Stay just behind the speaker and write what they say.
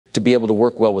To be able to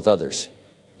work well with others,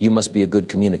 you must be a good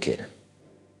communicator.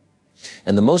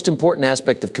 And the most important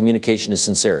aspect of communication is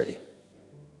sincerity.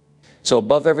 So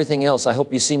above everything else, I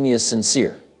hope you see me as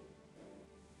sincere.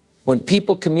 When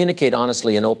people communicate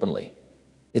honestly and openly,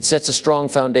 it sets a strong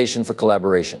foundation for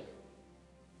collaboration.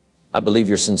 I believe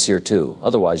you're sincere too,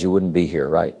 otherwise you wouldn't be here,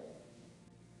 right?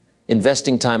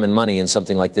 Investing time and money in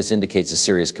something like this indicates a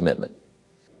serious commitment.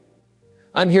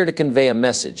 I'm here to convey a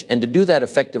message, and to do that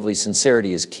effectively,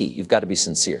 sincerity is key. You've got to be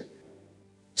sincere.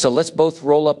 So let's both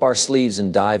roll up our sleeves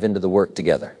and dive into the work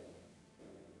together.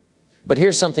 But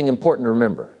here's something important to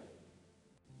remember.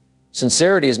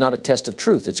 Sincerity is not a test of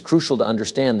truth. It's crucial to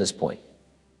understand this point.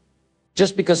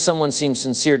 Just because someone seems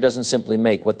sincere doesn't simply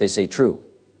make what they say true.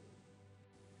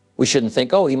 We shouldn't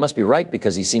think, oh, he must be right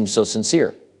because he seems so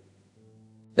sincere.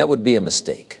 That would be a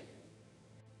mistake.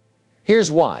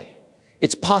 Here's why.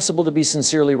 It's possible to be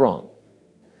sincerely wrong.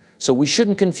 So we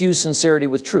shouldn't confuse sincerity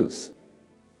with truth.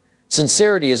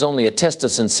 Sincerity is only a test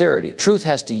of sincerity. Truth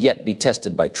has to yet be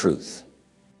tested by truth.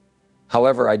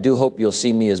 However, I do hope you'll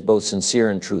see me as both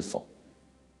sincere and truthful.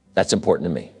 That's important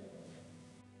to me.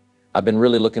 I've been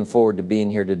really looking forward to being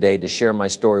here today to share my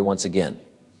story once again.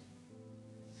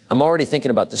 I'm already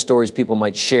thinking about the stories people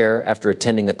might share after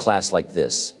attending a class like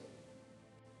this.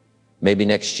 Maybe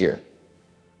next year,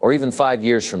 or even 5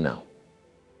 years from now.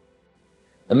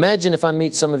 Imagine if I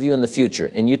meet some of you in the future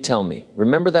and you tell me,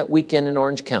 remember that weekend in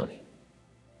Orange County?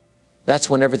 That's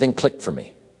when everything clicked for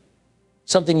me.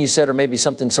 Something you said, or maybe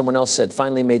something someone else said,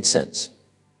 finally made sense.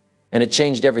 And it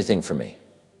changed everything for me.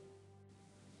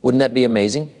 Wouldn't that be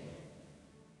amazing?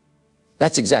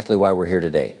 That's exactly why we're here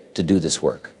today, to do this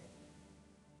work.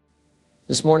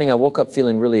 This morning I woke up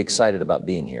feeling really excited about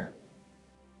being here.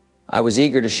 I was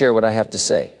eager to share what I have to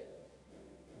say.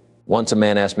 Once a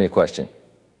man asked me a question.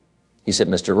 He said,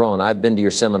 Mr. Rohn, I've been to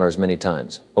your seminars many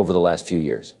times over the last few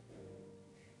years.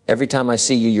 Every time I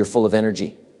see you, you're full of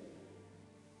energy.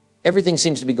 Everything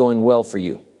seems to be going well for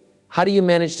you. How do you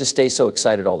manage to stay so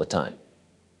excited all the time?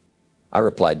 I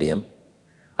replied to him,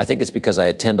 I think it's because I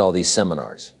attend all these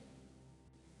seminars.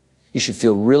 You should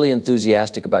feel really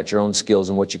enthusiastic about your own skills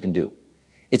and what you can do.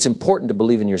 It's important to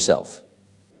believe in yourself.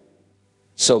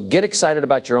 So get excited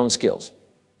about your own skills.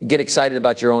 Get excited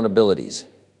about your own abilities.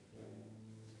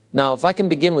 Now, if I can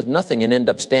begin with nothing and end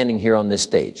up standing here on this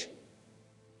stage,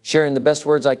 sharing the best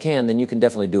words I can, then you can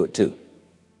definitely do it too.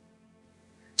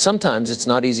 Sometimes it's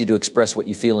not easy to express what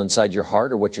you feel inside your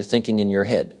heart or what you're thinking in your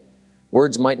head.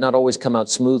 Words might not always come out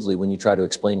smoothly when you try to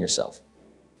explain yourself.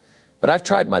 But I've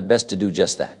tried my best to do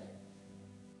just that.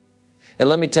 And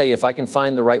let me tell you, if I can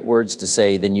find the right words to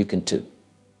say, then you can too.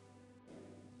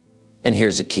 And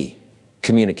here's a key.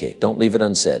 Communicate. Don't leave it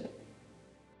unsaid.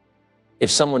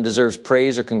 If someone deserves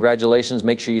praise or congratulations,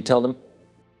 make sure you tell them.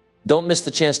 Don't miss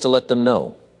the chance to let them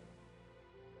know.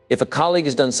 If a colleague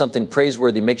has done something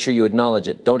praiseworthy, make sure you acknowledge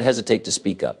it. Don't hesitate to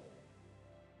speak up.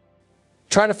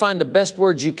 Try to find the best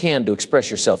words you can to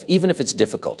express yourself, even if it's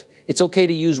difficult. It's okay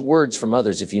to use words from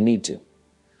others if you need to.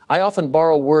 I often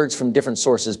borrow words from different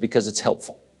sources because it's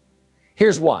helpful.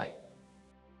 Here's why.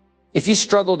 If you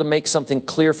struggle to make something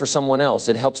clear for someone else,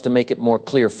 it helps to make it more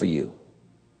clear for you.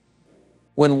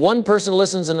 When one person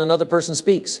listens and another person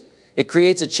speaks, it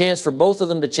creates a chance for both of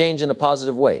them to change in a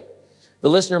positive way. The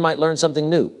listener might learn something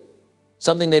new,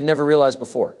 something they've never realized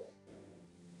before.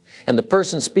 And the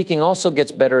person speaking also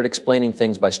gets better at explaining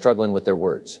things by struggling with their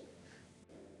words.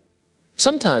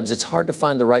 Sometimes it's hard to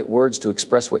find the right words to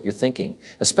express what you're thinking,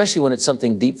 especially when it's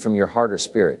something deep from your heart or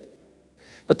spirit.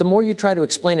 But the more you try to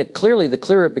explain it clearly, the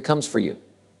clearer it becomes for you.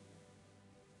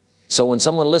 So when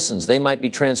someone listens, they might be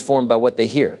transformed by what they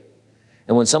hear.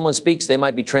 And when someone speaks, they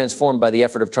might be transformed by the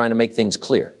effort of trying to make things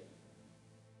clear.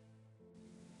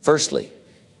 Firstly,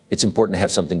 it's important to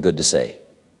have something good to say.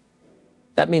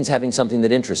 That means having something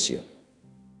that interests you,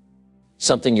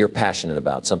 something you're passionate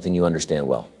about, something you understand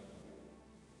well.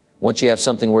 Once you have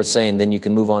something worth saying, then you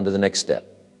can move on to the next step.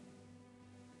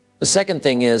 The second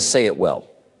thing is say it well.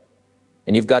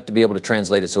 And you've got to be able to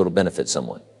translate it so it'll benefit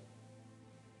someone.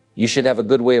 You should have a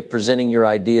good way of presenting your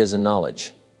ideas and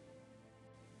knowledge.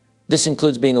 This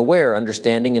includes being aware,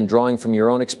 understanding, and drawing from your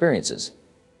own experiences.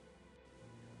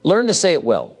 Learn to say it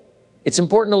well. It's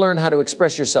important to learn how to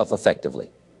express yourself effectively.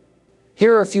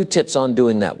 Here are a few tips on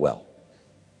doing that well.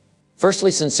 Firstly,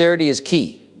 sincerity is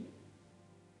key.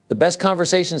 The best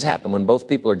conversations happen when both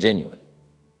people are genuine.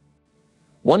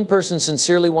 One person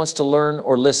sincerely wants to learn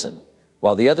or listen,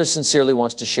 while the other sincerely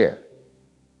wants to share.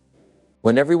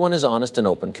 When everyone is honest and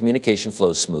open, communication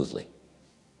flows smoothly.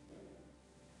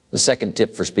 The second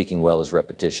tip for speaking well is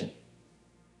repetition.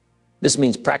 This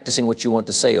means practicing what you want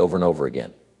to say over and over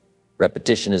again.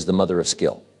 Repetition is the mother of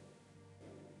skill.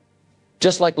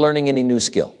 Just like learning any new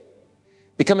skill,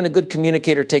 becoming a good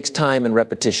communicator takes time and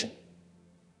repetition.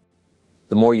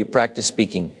 The more you practice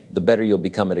speaking, the better you'll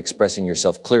become at expressing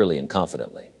yourself clearly and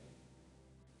confidently.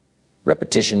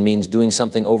 Repetition means doing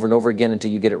something over and over again until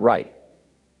you get it right.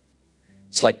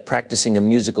 It's like practicing a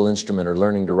musical instrument or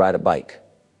learning to ride a bike.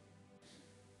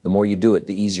 The more you do it,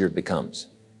 the easier it becomes.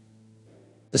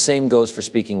 The same goes for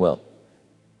speaking well.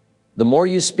 The more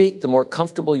you speak, the more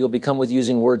comfortable you'll become with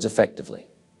using words effectively.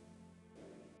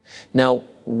 Now,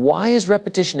 why is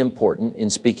repetition important in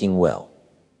speaking well?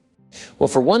 Well,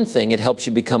 for one thing, it helps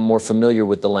you become more familiar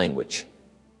with the language.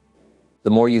 The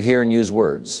more you hear and use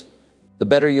words, the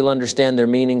better you'll understand their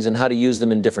meanings and how to use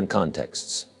them in different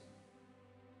contexts.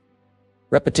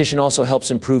 Repetition also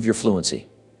helps improve your fluency.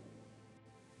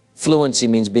 Fluency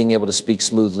means being able to speak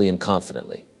smoothly and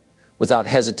confidently, without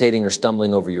hesitating or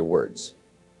stumbling over your words.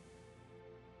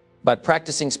 By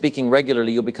practicing speaking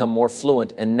regularly, you'll become more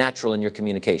fluent and natural in your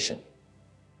communication.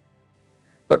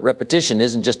 But repetition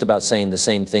isn't just about saying the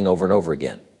same thing over and over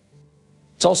again.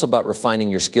 It's also about refining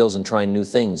your skills and trying new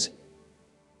things.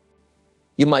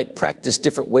 You might practice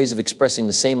different ways of expressing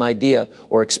the same idea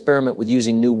or experiment with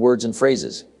using new words and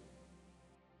phrases.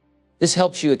 This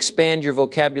helps you expand your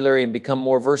vocabulary and become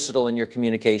more versatile in your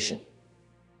communication.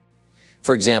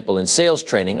 For example, in sales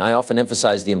training, I often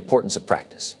emphasize the importance of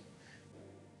practice.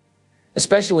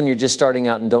 Especially when you're just starting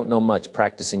out and don't know much,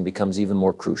 practicing becomes even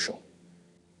more crucial.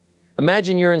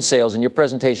 Imagine you're in sales and your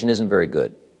presentation isn't very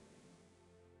good.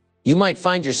 You might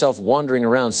find yourself wandering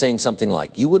around saying something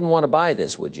like, "You wouldn't want to buy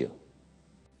this, would you?"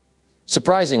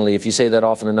 Surprisingly, if you say that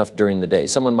often enough during the day,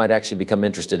 someone might actually become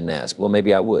interested and ask, "Well,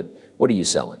 maybe I would. What are you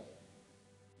selling?"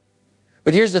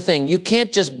 But here's the thing, you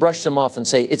can't just brush them off and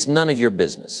say, "It's none of your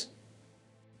business."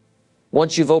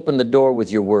 Once you've opened the door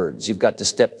with your words, you've got to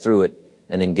step through it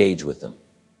and engage with them.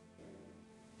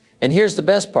 And here's the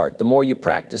best part, the more you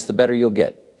practice, the better you'll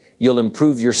get. You'll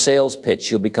improve your sales pitch,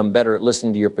 you'll become better at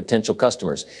listening to your potential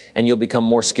customers, and you'll become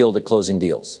more skilled at closing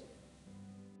deals.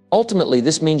 Ultimately,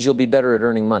 this means you'll be better at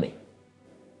earning money.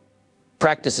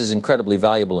 Practice is incredibly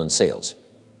valuable in sales.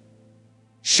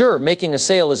 Sure, making a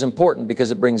sale is important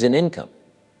because it brings in income.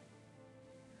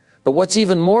 But what's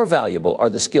even more valuable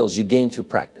are the skills you gain through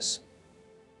practice.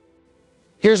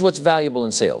 Here's what's valuable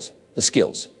in sales, the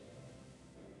skills.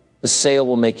 The sale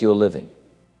will make you a living.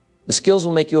 The skills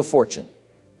will make you a fortune.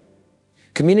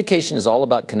 Communication is all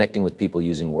about connecting with people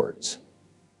using words.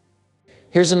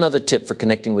 Here's another tip for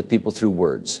connecting with people through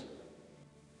words.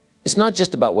 It's not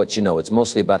just about what you know, it's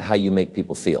mostly about how you make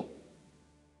people feel.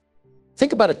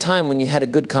 Think about a time when you had a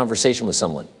good conversation with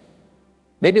someone.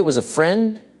 Maybe it was a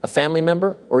friend, a family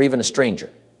member, or even a stranger.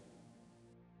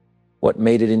 What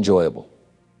made it enjoyable?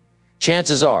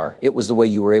 Chances are it was the way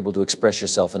you were able to express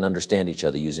yourself and understand each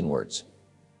other using words.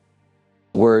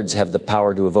 Words have the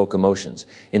power to evoke emotions,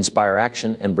 inspire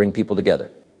action, and bring people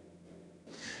together.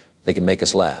 They can make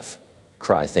us laugh,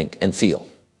 cry, think, and feel.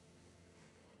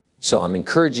 So I'm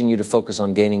encouraging you to focus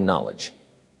on gaining knowledge.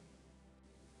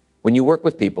 When you work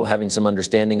with people, having some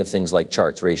understanding of things like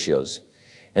charts, ratios,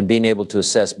 and being able to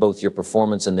assess both your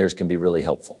performance and theirs can be really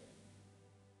helpful.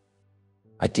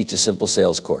 I teach a simple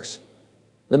sales course.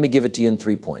 Let me give it to you in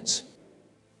 3 points.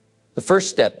 The first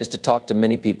step is to talk to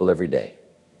many people every day.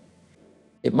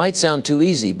 It might sound too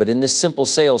easy, but in this simple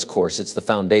sales course, it's the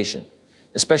foundation.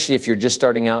 Especially if you're just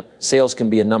starting out, sales can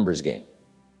be a numbers game.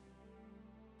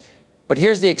 But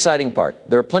here's the exciting part.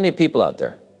 There are plenty of people out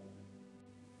there.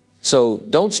 So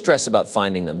don't stress about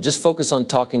finding them. Just focus on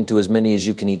talking to as many as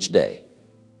you can each day.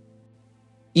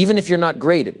 Even if you're not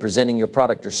great at presenting your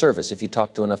product or service, if you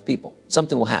talk to enough people,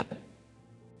 something will happen.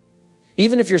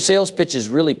 Even if your sales pitch is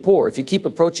really poor, if you keep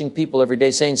approaching people every day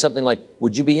saying something like,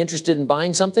 "Would you be interested in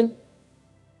buying something?"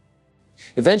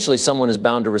 Eventually, someone is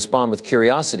bound to respond with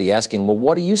curiosity, asking, "Well,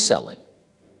 what are you selling?"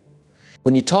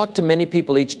 When you talk to many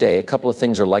people each day, a couple of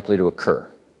things are likely to occur.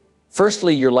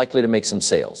 Firstly, you're likely to make some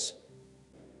sales.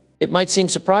 It might seem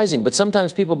surprising, but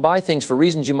sometimes people buy things for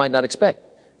reasons you might not expect.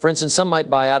 For instance, some might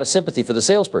buy out of sympathy for the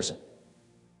salesperson.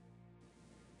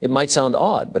 It might sound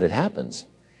odd, but it happens.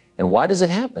 And why does it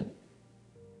happen?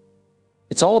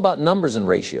 It's all about numbers and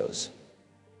ratios.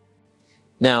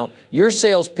 Now, your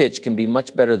sales pitch can be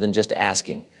much better than just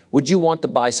asking, "Would you want to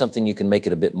buy something?" You can make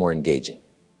it a bit more engaging.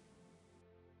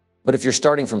 But if you're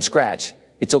starting from scratch,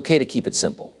 it's okay to keep it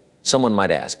simple. Someone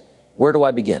might ask, "Where do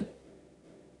I begin?"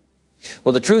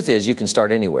 Well, the truth is you can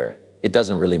start anywhere. It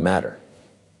doesn't really matter.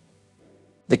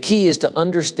 The key is to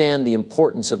understand the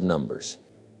importance of numbers.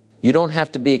 You don't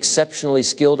have to be exceptionally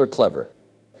skilled or clever.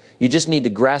 You just need to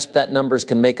grasp that numbers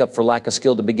can make up for lack of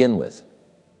skill to begin with.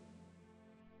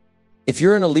 If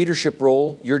you're in a leadership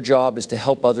role, your job is to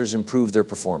help others improve their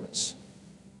performance.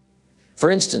 For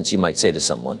instance, you might say to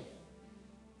someone,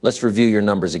 let's review your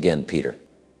numbers again, Peter.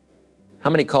 How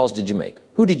many calls did you make?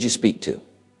 Who did you speak to?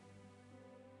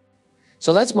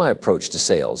 So that's my approach to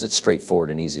sales. It's straightforward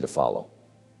and easy to follow.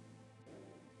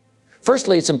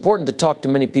 Firstly, it's important to talk to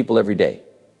many people every day.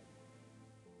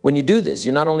 When you do this,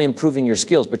 you're not only improving your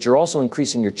skills, but you're also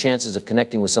increasing your chances of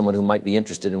connecting with someone who might be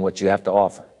interested in what you have to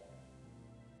offer.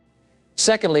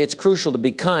 Secondly, it's crucial to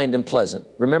be kind and pleasant.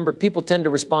 Remember, people tend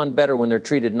to respond better when they're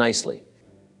treated nicely.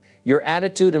 Your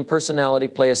attitude and personality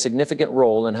play a significant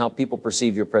role in how people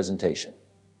perceive your presentation.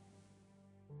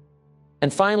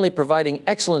 And finally, providing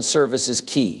excellent service is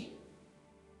key.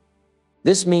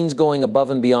 This means going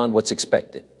above and beyond what's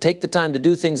expected. Take the time to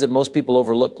do things that most people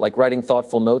overlook, like writing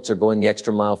thoughtful notes or going the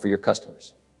extra mile for your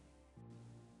customers.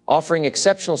 Offering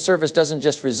exceptional service doesn't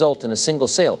just result in a single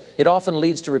sale. It often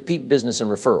leads to repeat business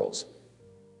and referrals.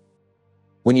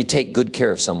 When you take good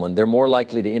care of someone, they're more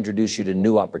likely to introduce you to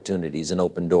new opportunities and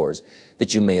open doors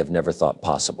that you may have never thought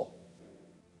possible.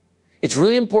 It's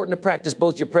really important to practice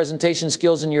both your presentation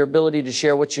skills and your ability to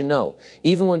share what you know.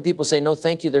 Even when people say no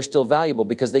thank you, they're still valuable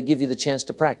because they give you the chance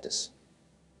to practice.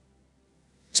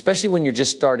 Especially when you're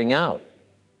just starting out,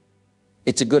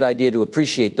 it's a good idea to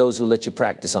appreciate those who let you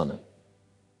practice on them,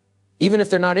 even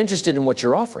if they're not interested in what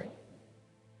you're offering.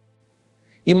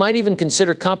 You might even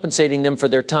consider compensating them for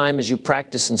their time as you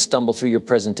practice and stumble through your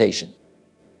presentation.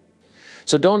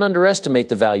 So don't underestimate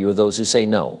the value of those who say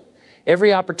no.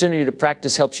 Every opportunity to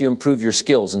practice helps you improve your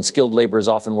skills, and skilled labor is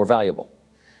often more valuable.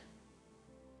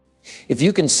 If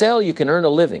you can sell, you can earn a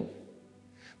living.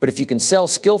 But if you can sell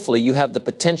skillfully, you have the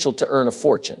potential to earn a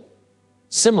fortune.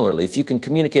 Similarly, if you can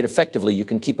communicate effectively, you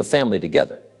can keep a family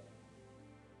together.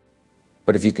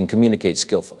 But if you can communicate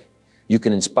skillfully, you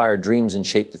can inspire dreams and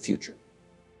shape the future.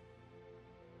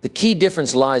 The key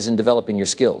difference lies in developing your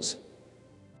skills.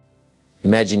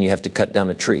 Imagine you have to cut down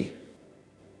a tree.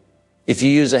 If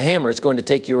you use a hammer, it's going to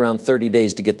take you around 30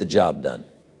 days to get the job done.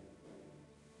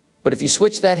 But if you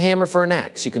switch that hammer for an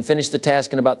axe, you can finish the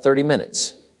task in about 30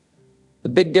 minutes. The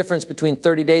big difference between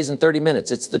 30 days and 30 minutes,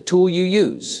 it's the tool you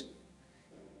use.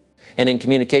 And in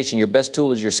communication, your best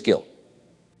tool is your skill.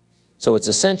 So it's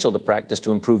essential to practice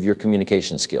to improve your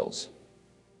communication skills.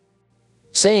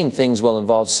 Saying things well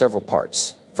involves several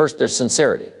parts. First, there's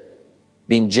sincerity,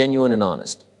 being genuine and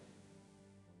honest.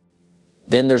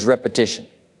 Then there's repetition,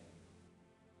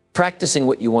 practicing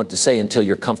what you want to say until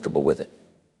you're comfortable with it.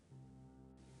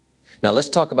 Now let's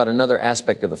talk about another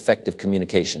aspect of effective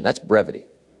communication. That's brevity.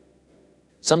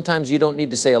 Sometimes you don't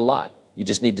need to say a lot, you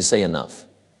just need to say enough.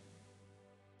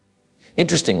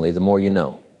 Interestingly, the more you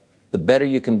know, the better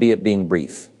you can be at being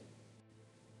brief.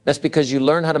 That's because you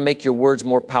learn how to make your words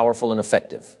more powerful and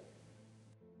effective.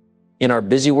 In our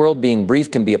busy world, being brief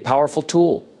can be a powerful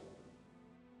tool.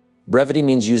 Brevity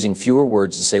means using fewer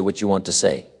words to say what you want to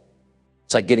say.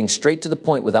 It's like getting straight to the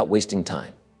point without wasting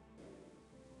time.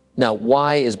 Now,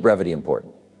 why is brevity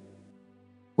important?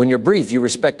 When you're brief, you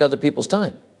respect other people's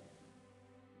time.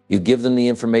 You give them the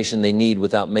information they need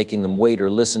without making them wait or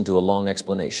listen to a long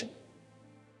explanation.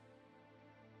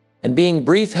 And being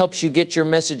brief helps you get your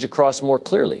message across more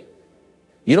clearly.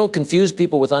 You don't confuse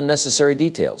people with unnecessary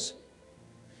details.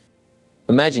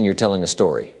 Imagine you're telling a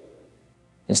story.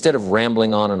 Instead of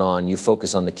rambling on and on, you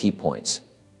focus on the key points.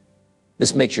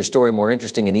 This makes your story more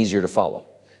interesting and easier to follow.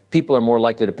 People are more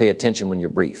likely to pay attention when you're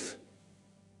brief.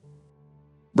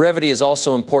 Brevity is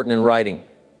also important in writing.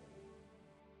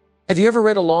 Have you ever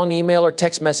read a long email or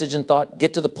text message and thought,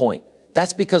 get to the point?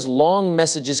 That's because long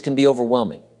messages can be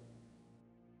overwhelming.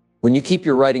 When you keep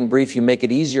your writing brief, you make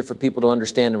it easier for people to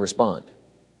understand and respond.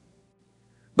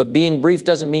 But being brief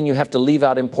doesn't mean you have to leave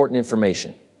out important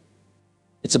information.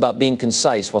 It's about being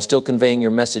concise while still conveying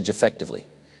your message effectively.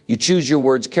 You choose your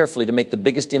words carefully to make the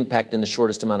biggest impact in the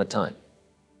shortest amount of time.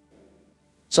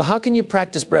 So how can you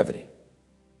practice brevity?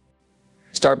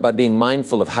 Start by being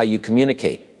mindful of how you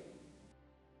communicate.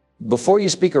 Before you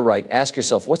speak or write, ask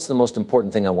yourself, what's the most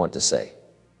important thing I want to say?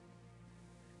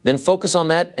 Then focus on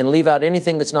that and leave out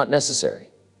anything that's not necessary.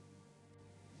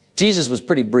 Jesus was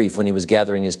pretty brief when he was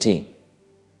gathering his team.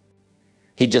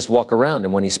 He'd just walk around,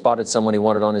 and when he spotted someone he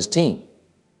wanted on his team,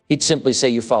 he'd simply say,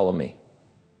 you follow me.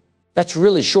 That's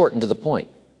really short and to the point.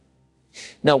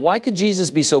 Now, why could Jesus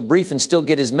be so brief and still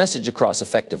get his message across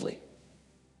effectively?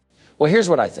 Well, here's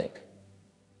what I think.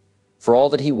 For all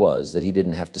that he was, that he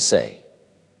didn't have to say.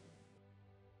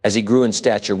 As he grew in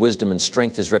stature, wisdom, and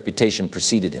strength, his reputation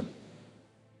preceded him.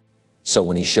 So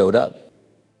when he showed up,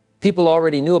 people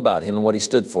already knew about him and what he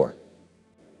stood for.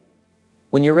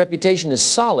 When your reputation is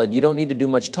solid, you don't need to do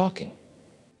much talking.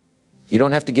 You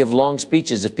don't have to give long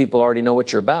speeches if people already know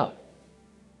what you're about.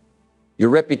 Your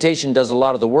reputation does a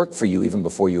lot of the work for you even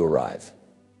before you arrive.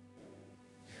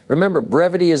 Remember,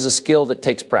 brevity is a skill that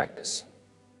takes practice.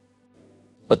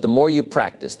 But the more you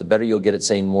practice, the better you'll get at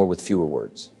saying more with fewer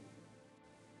words.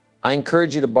 I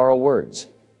encourage you to borrow words.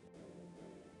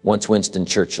 Once Winston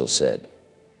Churchill said,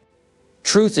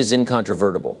 "Truth is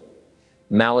incontrovertible.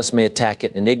 Malice may attack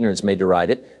it and ignorance may deride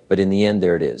it, but in the end,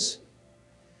 there it is."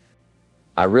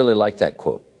 I really like that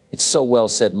quote. It's so well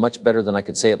said, much better than I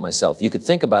could say it myself. You could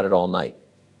think about it all night,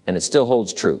 and it still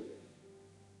holds true.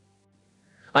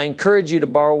 I encourage you to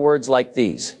borrow words like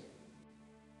these,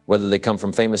 whether they come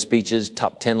from famous speeches,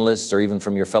 top 10 lists, or even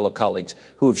from your fellow colleagues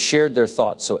who have shared their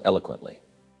thoughts so eloquently.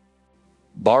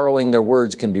 Borrowing their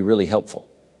words can be really helpful.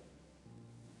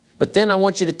 But then I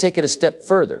want you to take it a step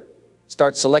further.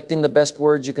 Start selecting the best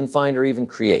words you can find or even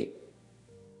create.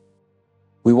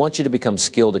 We want you to become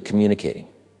skilled at communicating,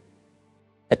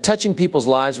 at touching people's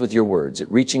lives with your words,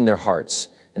 at reaching their hearts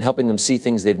and helping them see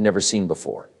things they've never seen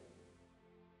before.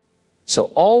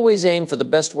 So always aim for the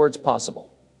best words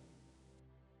possible.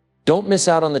 Don't miss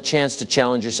out on the chance to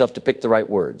challenge yourself to pick the right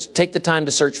words. Take the time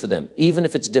to search for them, even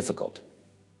if it's difficult.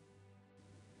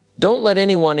 Don't let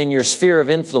anyone in your sphere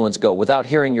of influence go without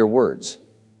hearing your words.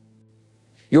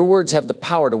 Your words have the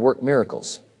power to work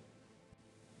miracles.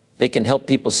 They can help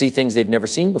people see things they've never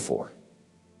seen before.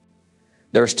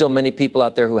 There are still many people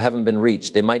out there who haven't been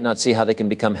reached. They might not see how they can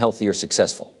become healthy or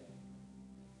successful.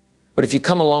 But if you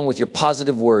come along with your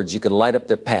positive words, you can light up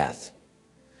their path.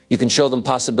 You can show them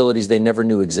possibilities they never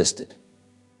knew existed.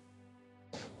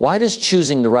 Why does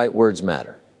choosing the right words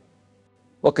matter?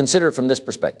 Well, consider it from this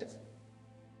perspective.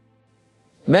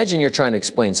 Imagine you're trying to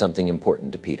explain something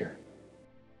important to Peter.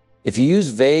 If you use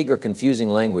vague or confusing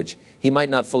language, he might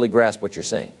not fully grasp what you're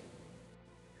saying.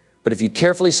 But if you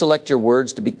carefully select your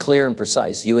words to be clear and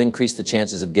precise, you increase the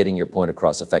chances of getting your point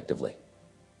across effectively.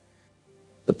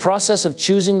 The process of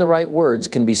choosing the right words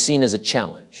can be seen as a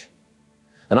challenge,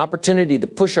 an opportunity to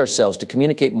push ourselves to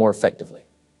communicate more effectively.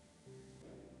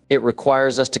 It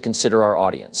requires us to consider our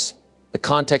audience, the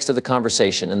context of the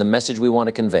conversation, and the message we want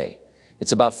to convey.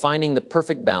 It's about finding the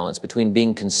perfect balance between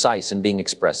being concise and being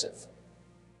expressive.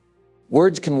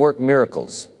 Words can work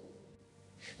miracles.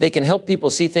 They can help people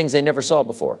see things they never saw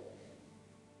before.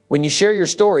 When you share your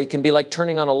story, it can be like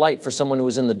turning on a light for someone who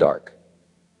is in the dark.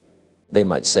 They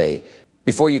might say,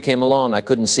 "Before you came along, I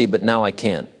couldn't see, but now I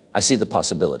can. I see the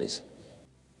possibilities.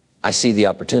 I see the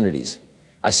opportunities.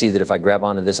 I see that if I grab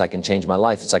onto this, I can change my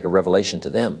life." It's like a revelation to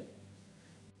them.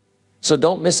 So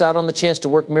don't miss out on the chance to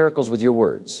work miracles with your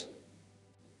words.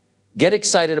 Get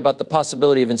excited about the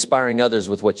possibility of inspiring others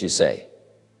with what you say.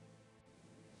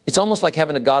 It's almost like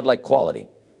having a godlike quality,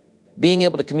 being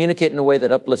able to communicate in a way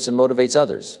that uplifts and motivates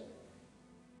others.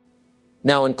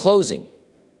 Now, in closing,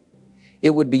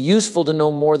 it would be useful to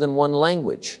know more than one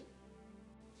language.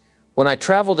 When I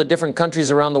travel to different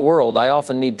countries around the world, I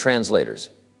often need translators.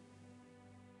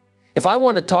 If I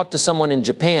want to talk to someone in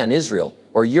Japan, Israel,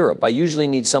 or Europe, I usually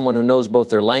need someone who knows both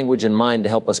their language and mine to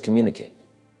help us communicate.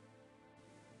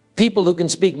 People who can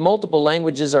speak multiple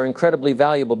languages are incredibly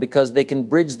valuable because they can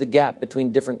bridge the gap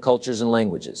between different cultures and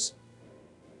languages.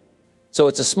 So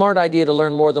it's a smart idea to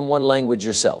learn more than one language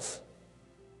yourself.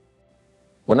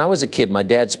 When I was a kid, my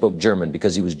dad spoke German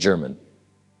because he was German,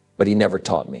 but he never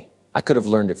taught me. I could have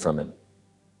learned it from him.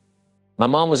 My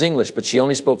mom was English, but she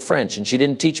only spoke French, and she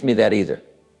didn't teach me that either.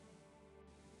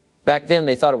 Back then,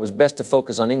 they thought it was best to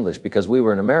focus on English because we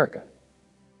were in America.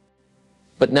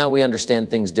 But now we understand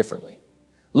things differently.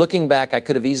 Looking back, I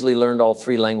could have easily learned all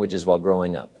three languages while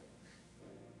growing up.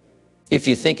 If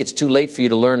you think it's too late for you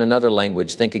to learn another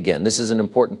language, think again. This is an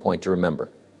important point to remember.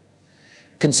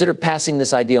 Consider passing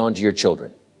this idea on to your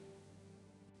children.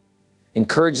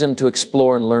 Encourage them to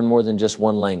explore and learn more than just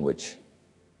one language,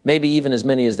 maybe even as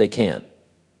many as they can.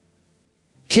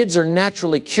 Kids are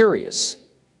naturally curious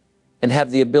and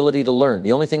have the ability to learn.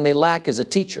 The only thing they lack is a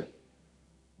teacher.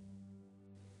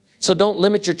 So don't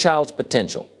limit your child's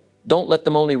potential. Don't let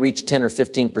them only reach 10 or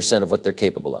 15% of what they're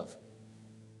capable of.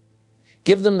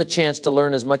 Give them the chance to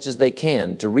learn as much as they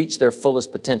can to reach their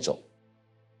fullest potential.